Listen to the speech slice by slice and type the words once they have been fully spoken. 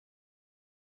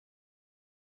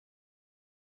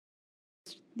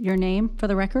your name for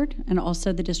the record and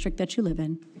also the district that you live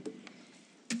in.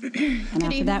 And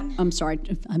after that,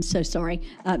 I'm so sorry.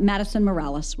 Madison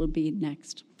Morales will be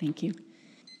next. Thank you.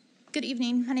 Good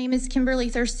evening. My name is Kimberly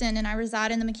Thurston, and I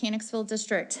reside in the Mechanicsville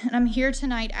District. And I'm here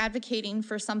tonight advocating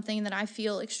for something that I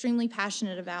feel extremely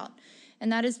passionate about,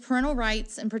 and that is parental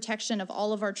rights and protection of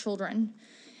all of our children.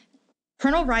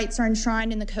 Parental rights are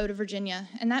enshrined in the Code of Virginia,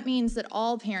 and that means that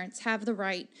all parents have the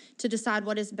right to decide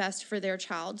what is best for their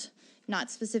child, not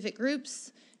specific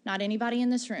groups, not anybody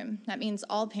in this room. That means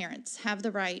all parents have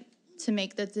the right to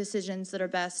make the decisions that are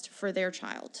best for their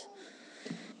child.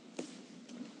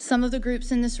 Some of the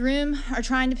groups in this room are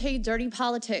trying to play dirty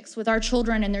politics with our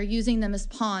children, and they're using them as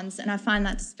pawns, and I find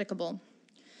that despicable.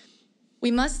 We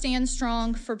must stand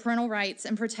strong for parental rights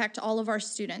and protect all of our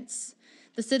students.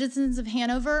 The citizens of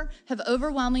Hanover have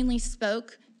overwhelmingly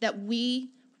spoke that we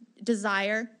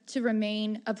desire to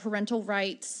remain a parental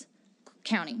rights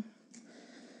county.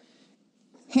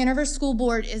 Hanover School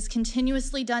Board has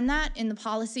continuously done that in the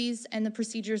policies and the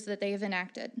procedures that they have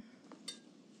enacted.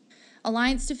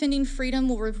 Alliance Defending Freedom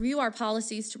will review our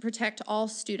policies to protect all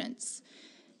students.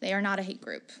 They are not a hate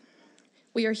group.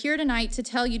 We are here tonight to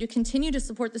tell you to continue to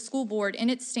support the school board in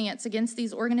its stance against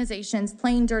these organizations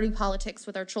playing dirty politics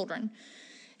with our children.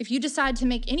 If you decide to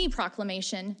make any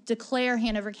proclamation, declare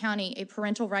Hanover County a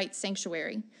parental rights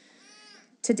sanctuary.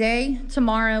 Today,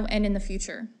 tomorrow, and in the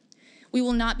future. We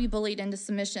will not be bullied into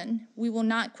submission. We will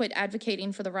not quit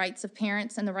advocating for the rights of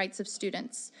parents and the rights of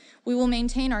students. We will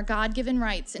maintain our God-given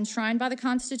rights enshrined by the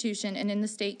Constitution and in the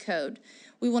state code.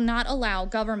 We will not allow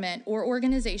government or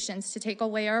organizations to take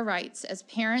away our rights as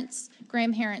parents,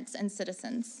 grandparents, and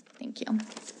citizens. Thank you.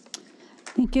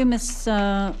 Thank you, Ms.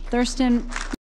 Thurston.